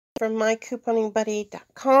from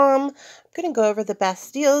mycouponingbuddy.com. I'm going to go over the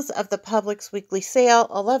best deals of the Publix weekly sale,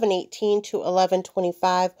 $11.18 to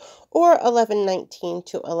 $11.25 or $11.19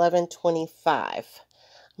 to $11.25.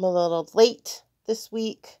 I'm a little late this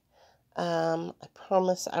week. I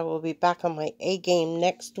promise I will be back on my A game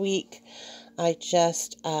next week. I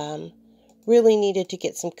just really needed to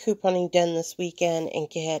get some couponing done this weekend and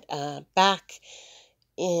get back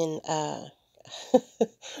in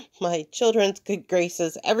my children's good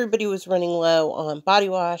graces. Everybody was running low on body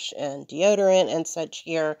wash and deodorant and such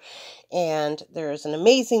here, and there's an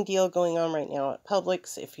amazing deal going on right now at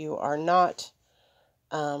Publix. If you are not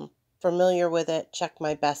familiar with it, check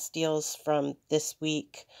my best deals from this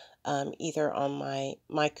week, either on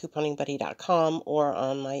mycouponingbuddy.com or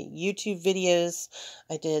on my YouTube videos.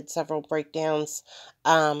 I did several breakdowns.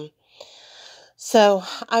 So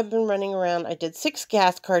I've been running around. I did 6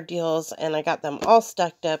 gas card deals and I got them all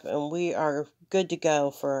stacked up, and we are good to go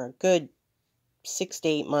for a good 6 to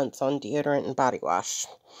 8 months on deodorant and body wash.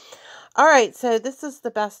 All right, so this is the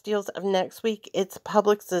best deals of next week. It's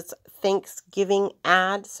Publix's Thanksgiving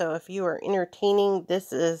ad. So if you are entertaining,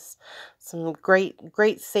 this is some great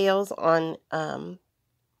sales on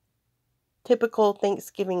typical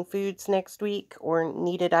Thanksgiving foods next week or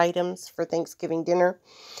needed items for Thanksgiving dinner.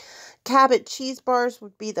 Cabot cheese bars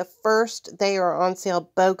would be the first. They are on sale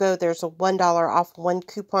BOGO. There's a $1 off 1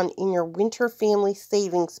 coupon in your Winter Family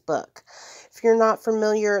Savings book. If you're not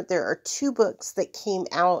familiar, there are 2 books that came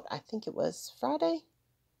out. I think it was Friday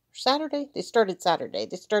or Saturday. They started Saturday.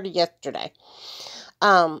 They started yesterday.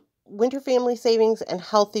 Winter Family Savings and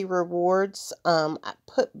Healthy Rewards. I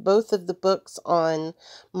put both of the books on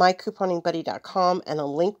mycouponingbuddy.com and a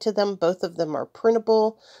link to them. Both of them are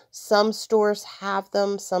printable. Some stores have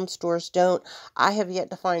them, some stores don't. I have yet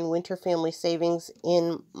to find Winter Family Savings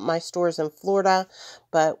in my stores in Florida,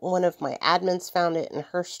 but one of my admins found it in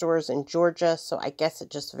her stores in Georgia, so I guess it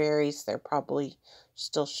just varies. They're probably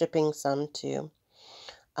still shipping some to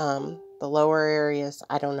the lower areas.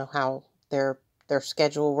 I don't know how their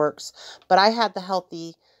schedule works, but I had the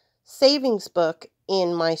Healthy Savings book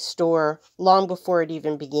in my store long before it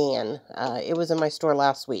even began. It was in my store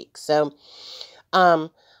last week. So,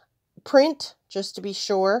 print, just to be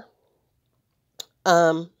sure.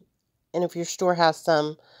 And if your store has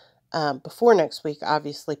some before next week,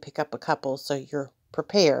 obviously pick up a couple so you're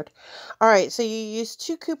prepared. All right, so you use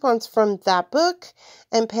 2 coupons from that book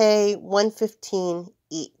and pay $1.15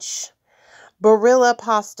 each. Barilla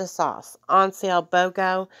pasta sauce on sale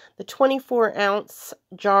BOGO. The 24-ounce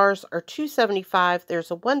jars are $2.75.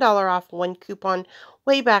 There's a $1 off 1 coupon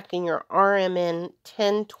way back in your RMN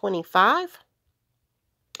 1025.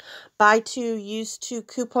 Buy 2, use 2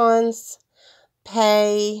 coupons.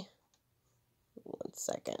 Pay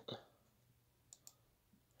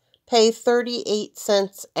 38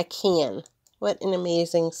 cents a can. What an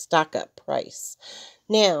amazing stock-up price.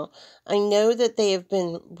 Now, I know that they have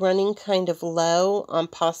been running kind of low on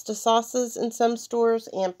pasta sauces in some stores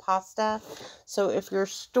and pasta. So if your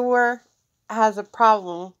store has a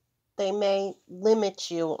problem, they may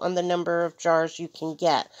limit you on the number of jars you can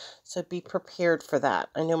get. So be prepared for that.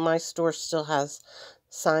 I know my store still has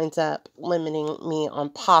signs up limiting me on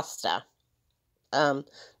pasta.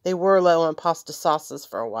 They were low on pasta sauces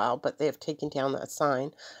for a while, but they have taken down that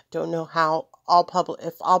sign. Don't know how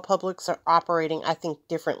if all Publix are operating, I think,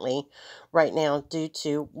 differently right now due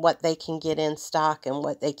to what they can get in stock and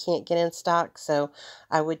what they can't get in stock. So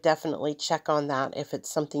I would definitely check on that. If it's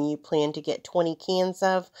something you plan to get 20 cans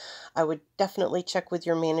of, I would definitely check with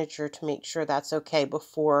your manager to make sure that's okay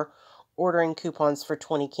before ordering coupons for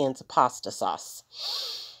 20 cans of pasta sauce.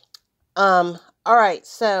 All right,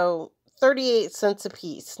 so 38 cents a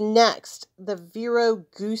piece. Next, the Vero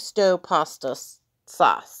Gusto pasta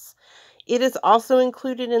sauce. It is also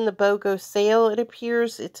included in the BOGO sale, it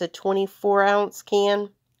appears. It's a 24-ounce can.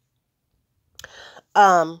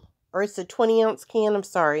 Or it's a 20-ounce can. I'm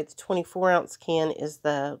sorry, it's 24-ounce can is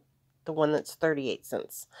the one that's 38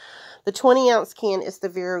 cents. The 20-ounce can is the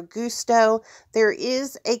Vero Gusto. There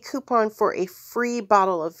is a coupon for a free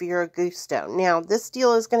bottle of Vero Gusto. Now, this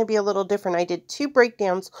deal is going to be a little different. I did 2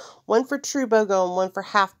 breakdowns, one for true BOGO and one for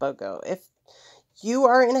half BOGO. If you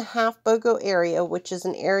are in a half BOGO area, which is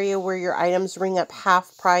an area where your items ring up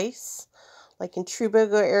half price, like in true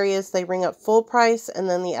BOGO areas, they ring up full price, and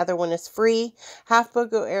then the other one is free. Half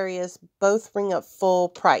BOGO areas both ring up full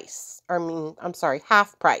price.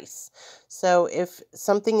 Half price. So if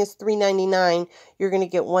something is $3.99, you're going to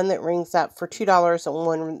get one that rings up for $2 and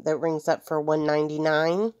one that rings up for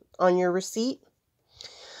 $1.99 on your receipt.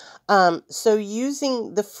 So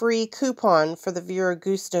using the free coupon for the Vero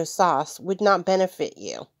Gusto sauce would not benefit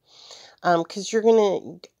you. because they're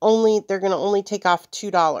gonna only take off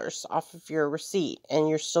 $2 off of your receipt, and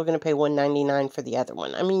you're still gonna pay $1.99 for the other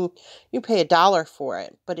one. I mean, you pay $1 for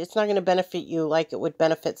it, but it's not gonna benefit you like it would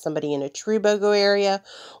benefit somebody in a true BOGO area,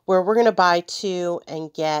 where we're gonna buy 2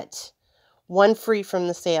 and get 1 free from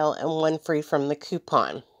the sale and 1 free from the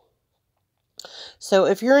coupon. So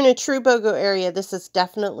if you're in a true BOGO area, this is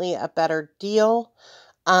definitely a better deal.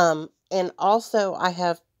 And also I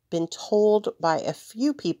have been told by a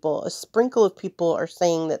few people, a sprinkle of people are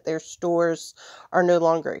saying that their stores are no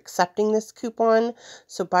longer accepting this coupon.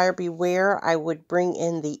 So buyer beware. I would bring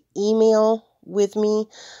in the email with me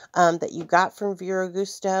that you got from Vero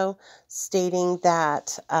Gusto stating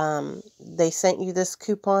that they sent you this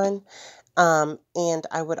coupon. And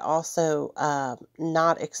I would also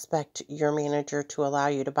not expect your manager to allow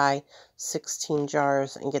you to buy 16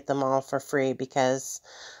 jars and get them all for free, because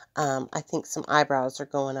I think some eyebrows are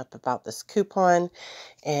going up about this coupon,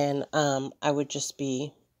 and I would just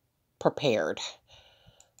be prepared.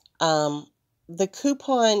 The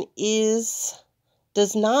coupon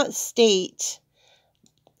does not state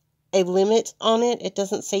a limit on it. It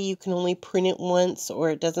doesn't say you can only print it once, or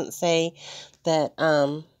it doesn't say that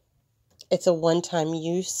it's a one-time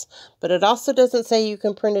use, but it also doesn't say you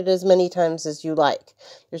can print it as many times as you like.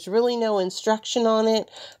 There's really no instruction on it.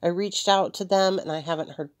 I reached out to them and I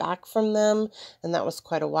haven't heard back from them, and that was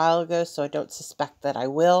quite a while ago, so I don't suspect that I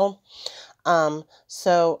will.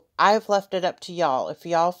 So I've left it up to y'all. If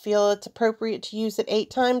y'all feel it's appropriate to use it 8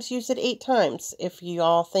 times, use it 8 times. If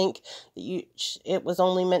y'all think that it was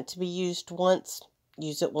only meant to be used once,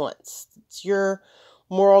 use it once. It's your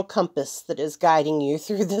moral compass that is guiding you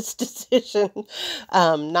through this decision.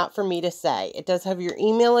 Not for me to say. It does have your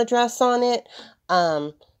email address on it,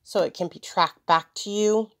 so it can be tracked back to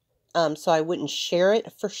you. So I wouldn't share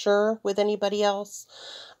it for sure with anybody else.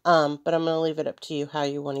 But I'm going to leave it up to you how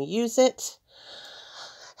you want to use it.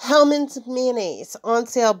 Hellmann's mayonnaise on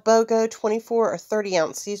sale, BOGO, 24 or 30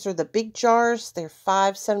 ounce. These are the big jars. They're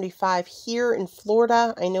 $5.75 here in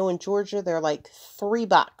Florida. I know in Georgia they're like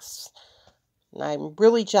 $3. And I'm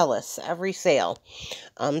really jealous every sale.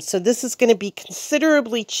 So this is going to be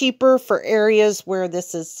considerably cheaper for areas where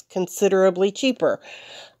this is considerably cheaper.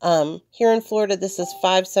 Here in Florida, this is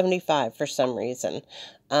 $5.75 for some reason.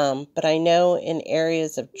 But I know in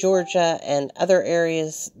areas of Georgia and other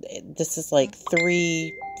areas, this is like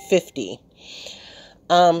 $3.50.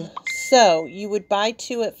 So you would buy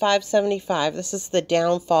 2 at $5.75. This is the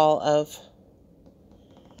downfall of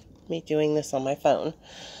me doing this on my phone.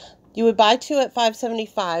 You would buy 2 at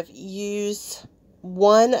 $5.75, use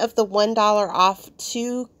one of the $1 off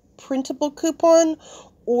 2 printable coupon,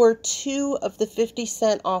 or 2 of the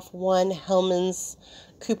 50-cent off 1 Hellmann's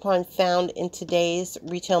coupon found in today's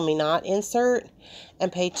Retail Me Not insert, and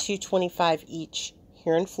pay $2.25 each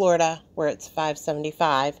here in Florida, where it's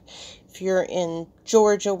 $5.75. If you're in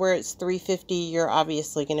Georgia, where it's $3.50, you're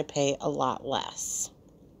obviously going to pay a lot less.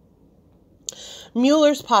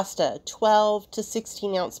 Mueller's pasta, 12 to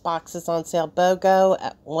 16 ounce boxes on sale, BOGO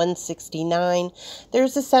at $1.69.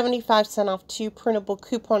 There's a 75-cent off 2 printable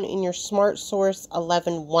coupon in your Smart Source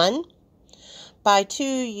 11-1. Buy 2,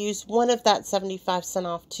 use 1 of that 75-cent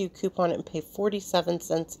off 2 coupon and pay 47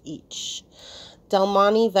 cents each. Del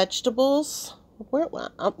Monte vegetables.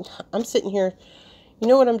 I'm sitting here. You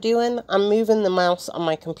know what I'm doing? I'm moving the mouse on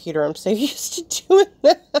my computer. I'm so used to doing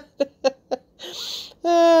that.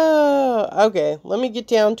 Oh, okay, let me get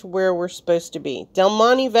down to where we're supposed to be. Del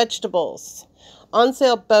Monte vegetables. On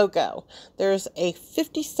sale, BOGO. There's a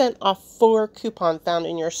 50-cent off 4 coupon found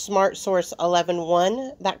in your Smart Source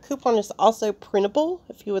 11-1. That coupon is also printable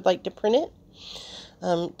if you would like to print it.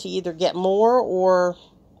 To either get more, or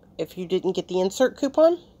if you didn't get the insert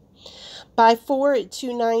coupon. Buy 4 at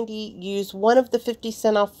 $2.90. Use 1 of the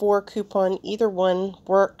 50-cent off 4 coupon. Either one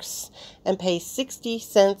works. And pay 60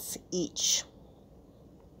 cents each.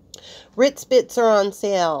 Ritz Bits are on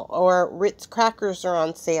sale, or Ritz Crackers are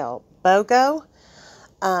on sale. BOGO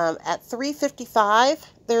at $3.55.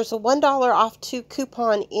 There's a $1 off 2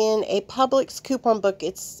 coupon in a Publix coupon book.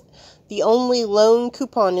 It's the only lone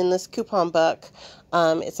coupon in this coupon book.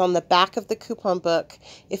 It's on the back of the coupon book.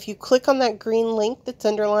 If you click on that green link that's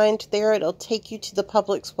underlined there, it'll take you to the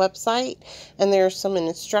Publix website, and there are some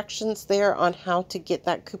instructions there on how to get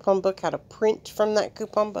that coupon book, how to print from that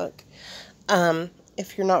coupon book.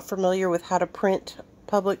 If you're not familiar with how to print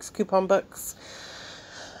Publix coupon books,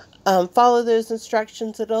 follow those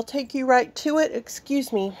instructions. It'll take you right to it.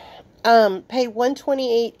 Excuse me. Pay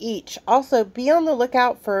 $1.28 each. Also, be on the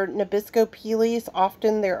lookout for Nabisco Peelies.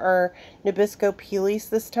 Often there are Nabisco Peelies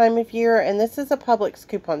this time of year, and this is a Publix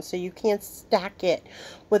coupon, so you can't stack it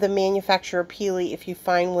with a manufacturer Peely if you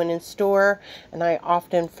find one in store, and I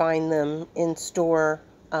often find them in store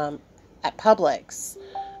at Publix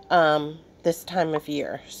this time of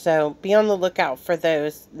year. So be on the lookout for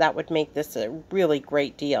those. That would make this a really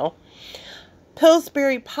great deal.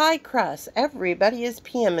 Pillsbury pie crust. Everybody is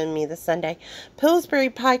PMing me this Sunday. Pillsbury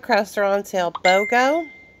pie crusts are on sale. BOGO.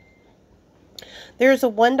 There's a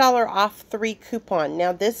 $1 off 3 coupon.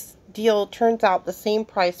 Now this deal turns out the same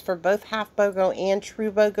price for both half BOGO and true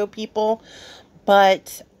BOGO people.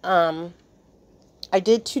 But I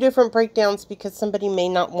did 2 different breakdowns because somebody may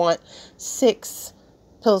not want 6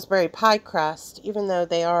 Pillsbury pie crust, even though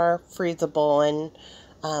they are freezable, and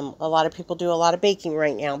a lot of people do a lot of baking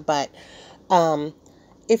right now. But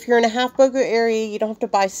if you're in a half BOGO area, you don't have to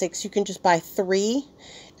buy 6. You can just buy 3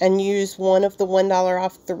 and use one of the $1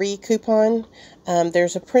 off 3 coupon.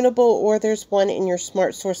 There's a printable, or there's one in your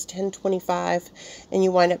Smart Source 1025, and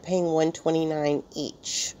you wind up paying $1.29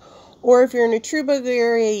 each. Or if you're in a true BOGO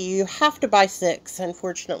area, you have to buy 6.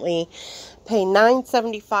 Unfortunately, pay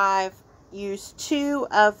 $9.75. Use 2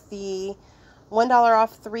 of the $1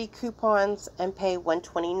 off 3 coupons and pay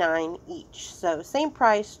 $1.29 each. So same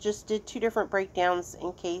price, just did 2 different breakdowns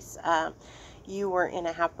in case you were in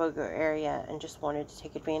a half BOGO area and just wanted to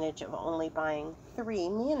take advantage of only buying 3.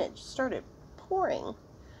 Man, it just started pouring.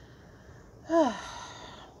 I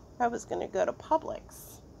was going to go to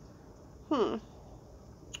Publix. Hope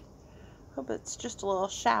it's just a little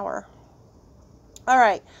shower.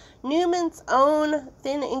 Alright, Newman's Own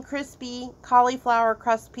Thin and Crispy Cauliflower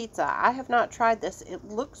Crust Pizza. I have not tried this. It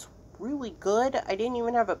looks really good. I didn't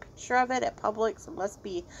even have a picture of it at Publix. It must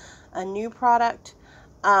be a new product.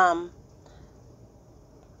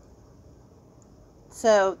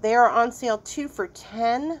 So they are on sale 2 for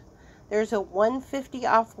 $10. There's a $1.50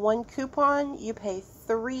 off 1 coupon. You pay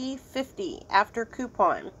 $3.50 after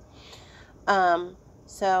coupon.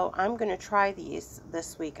 So I'm going to try these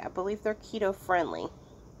this week. I believe they're keto friendly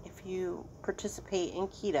if you participate in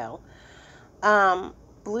keto.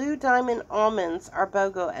 Blue Diamond Almonds are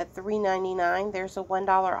BOGO at $3.99. There's a $1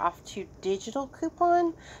 off 2 digital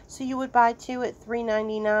coupon. So you would buy 2 at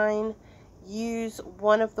 $3.99. Use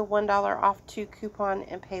one of the $1 off 2 coupon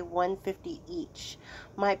and pay $1.50 each.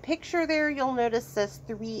 My picture there, you'll notice, says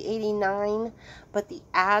 $3.89, but the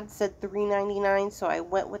ad said $3.99, so I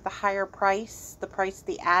went with the higher price, the price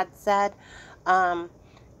the ad said.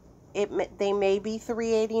 They may be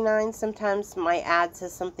 $3.89. Sometimes my ad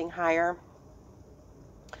says something higher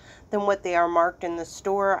than what they are marked in the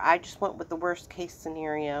store. I just went with the worst case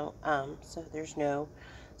scenario, so there's no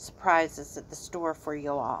surprises at the store for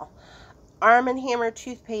you all. Arm & Hammer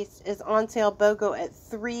toothpaste is on sale BOGO at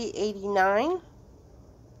 $3.89.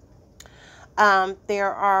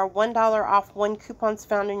 There are $1 off 1 coupons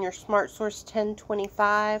found in your Smart Source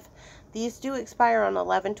 1025. These do expire on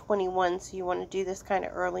 11/21, so you want to do this kind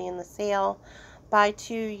of early in the sale. Buy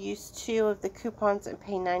 2, use 2 of the coupons, and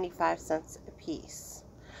pay 95 cents a piece.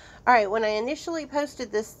 Alright, when I initially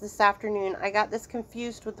posted this afternoon, I got this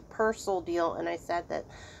confused with the Persil deal, and I said that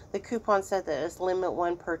the coupon said that it's limit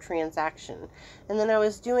 1 per transaction. And then I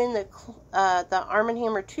was doing the Arm &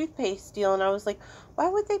 Hammer toothpaste deal, and I was like, why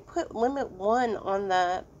would they put limit 1 on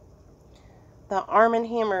the Arm &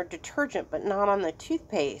 Hammer detergent but not on the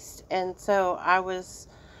toothpaste? And so I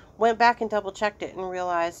went back and double checked it and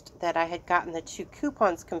realized that I had gotten the 2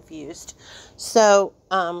 coupons confused. So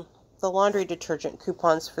the laundry detergent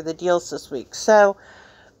coupons for the deals this week. So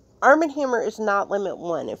Arm & Hammer is not limit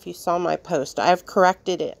 1, if you saw my post. I have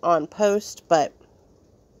corrected it on post, but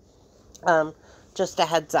just a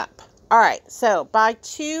heads up. Alright, so buy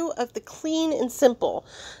 2 of the Clean and Simple.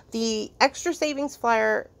 The Extra Savings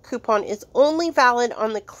Flyer coupon is only valid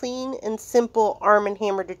on the Clean and Simple Arm &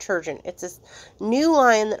 Hammer detergent. It's a new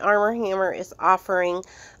line that Arm & Hammer is offering,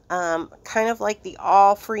 kind of like the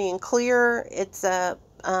All Free and Clear. It's a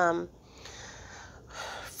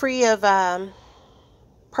free of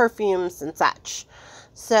perfumes and such.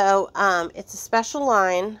 So it's a special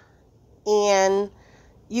line, and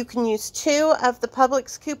you can use 2 of the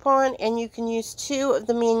Publix coupon, and you can use 2 of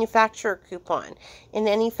the manufacturer coupon in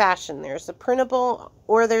any fashion. There's a printable,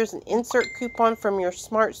 or there's an insert coupon from your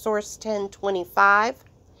Smart Source 1025.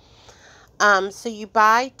 So you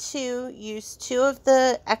buy 2, use 2 of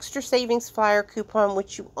the Extra Savings Flyer coupon,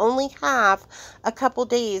 which you only have a couple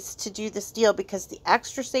days to do this deal because the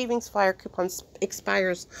Extra Savings Flyer coupon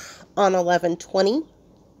expires on 11/20.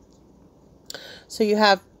 So you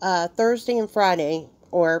have Thursday and Friday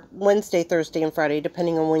or Wednesday, Thursday, and Friday,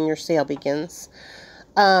 depending on when your sale begins.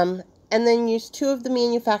 And then use 2 of the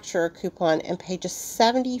manufacturer coupon and pay just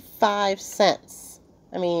 75 cents.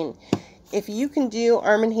 I mean, if you can do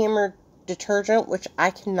Arm & Hammer detergent, which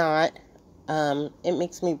I cannot, it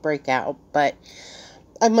makes me break out, but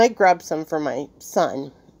I might grab some for my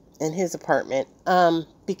son in his apartment,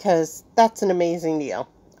 because that's an amazing deal.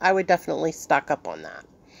 I would definitely stock up on that.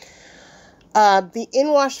 The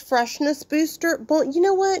In-Wash Freshness Booster. Well, you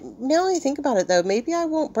know what? Now I think about it, though, maybe I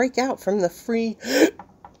won't break out from the free,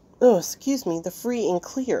 the free and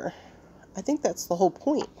clear. I think that's the whole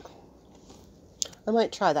point. I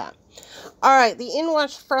might try that. All right, the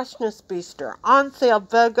In-Wash Freshness Booster. On sale,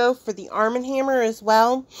 BOGO, for the Arm & Hammer as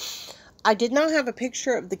well. I did not have a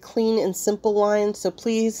picture of the Clean and Simple line, so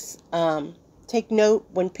please take note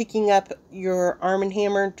when picking up your Arm &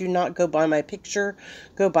 Hammer. Do not go by my picture.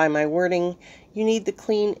 Go by my wording. You need the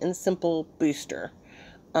Clean and Simple Booster.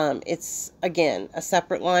 It's, again, a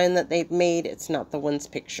separate line that they've made. It's not the ones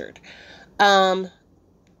pictured.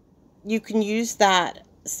 You can use that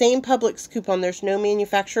same Publix coupon. There's no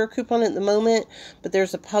manufacturer coupon at the moment, but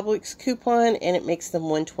there's a Publix coupon, and it makes them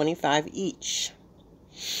 $1.25 each.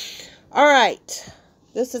 All right.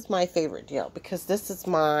 This is my favorite deal because this is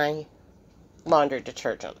my laundry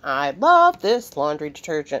detergent. I love this laundry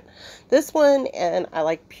detergent. This one, and I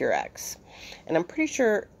like Purex. And I'm pretty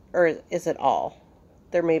sure, or is it All?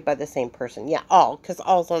 They're made by the same person. Yeah, All, because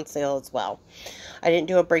All's on sale as well. I didn't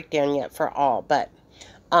do a breakdown yet for All, but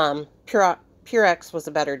Purex was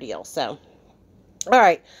a better deal. So, all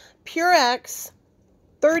right. Purex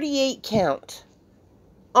 38 count.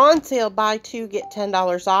 On sale, buy 2, get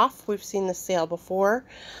 $10 off. We've seen this sale before.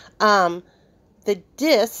 The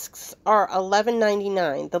discs are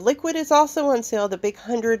 $11.99. The liquid is also on sale, the big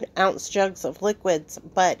 100-ounce jugs of liquids,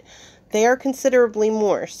 but they are considerably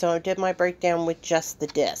more. So I did my breakdown with just the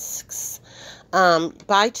discs.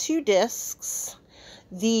 Buy 2 discs.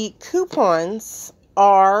 The coupons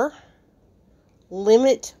are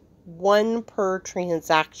limit 1 per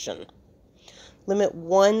transaction. Limit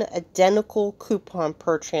 1 identical coupon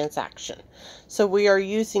per transaction. So we are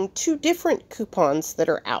using 2 different coupons that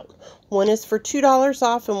are out. One is for $2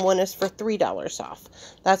 off and one is for $3 off.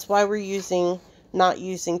 That's why we're not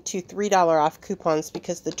using 2 $3 off coupons,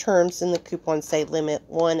 because the terms in the coupon say limit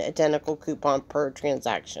 1 identical coupon per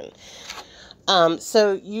transaction.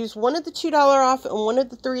 So use one of the $2 off and one of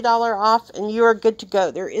the $3 off, and you are good to go.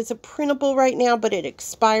 There is a printable right now, but it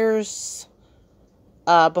expires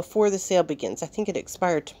before the sale begins. I think it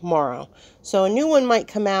expired tomorrow. So a new one might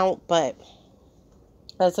come out, but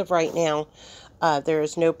as of right now, there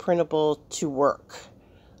is no printable to work.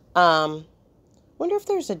 Wonder if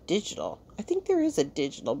there's a digital. I think there is a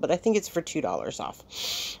digital, but I think it's for $2 off.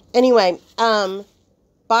 Anyway,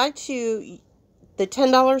 buy 2. The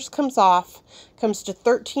 $10 comes off, comes to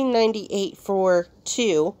 $13.98 for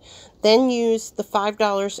 2. Then use the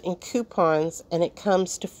 $5 in coupons, and it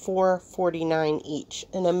comes to $4.49 each.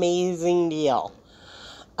 An amazing deal.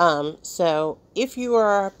 So if you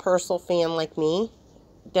are a Persil fan like me,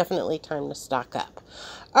 definitely time to stock up.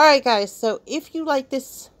 All right, guys. So if you like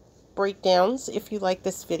this breakdowns, if you like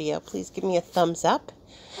this video, please give me a thumbs up.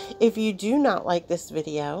 If you do not like this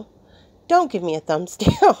video, don't give me a thumbs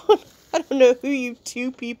down. I don't know who you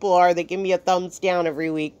 2 people are that give me a thumbs down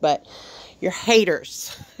every week, but you're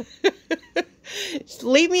haters. Just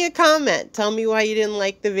leave me a comment. Tell me why you didn't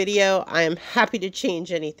like the video. I am happy to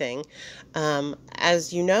change anything.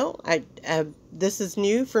 As you know, this is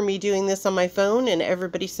new for me doing this on my phone, and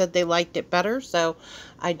everybody said they liked it better, so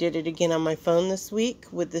I did it again on my phone this week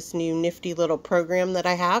with this new nifty little program that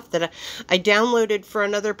I have that I downloaded for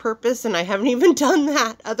another purpose, and I haven't even done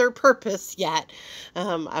that other purpose yet.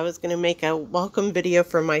 I was going to make a welcome video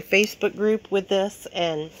for my Facebook group with this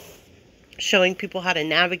and showing people how to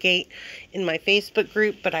navigate in my Facebook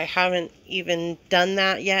group, but I haven't even done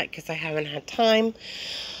that yet because I haven't had time.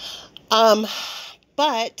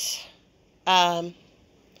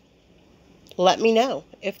 Let me know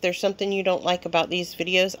if there's something you don't like about these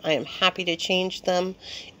videos. I am happy to change them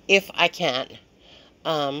if I can.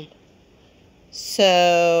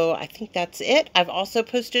 So I think that's it. I've also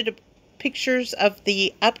posted pictures of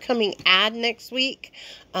the upcoming ad next week.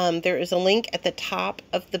 There is a link at the top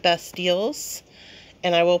of the best deals,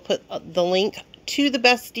 and I will put the link to the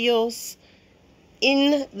best deals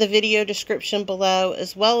in the video description below,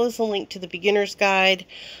 as well as a link to the beginner's guide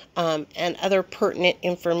and other pertinent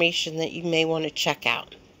information that you may want to check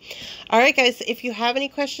out. Alright guys, if you have any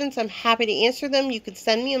questions, I'm happy to answer them. You can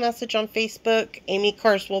send me a message on Facebook, Amy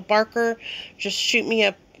Carswell Barker. Just shoot me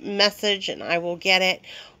a message and I will get it.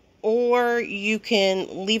 or you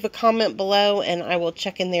can leave a comment below and I will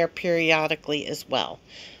check in there periodically as well.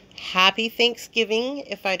 Happy Thanksgiving.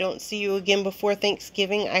 If I don't see you again before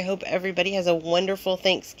Thanksgiving, I hope everybody has a wonderful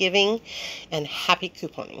Thanksgiving and happy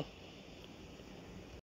couponing.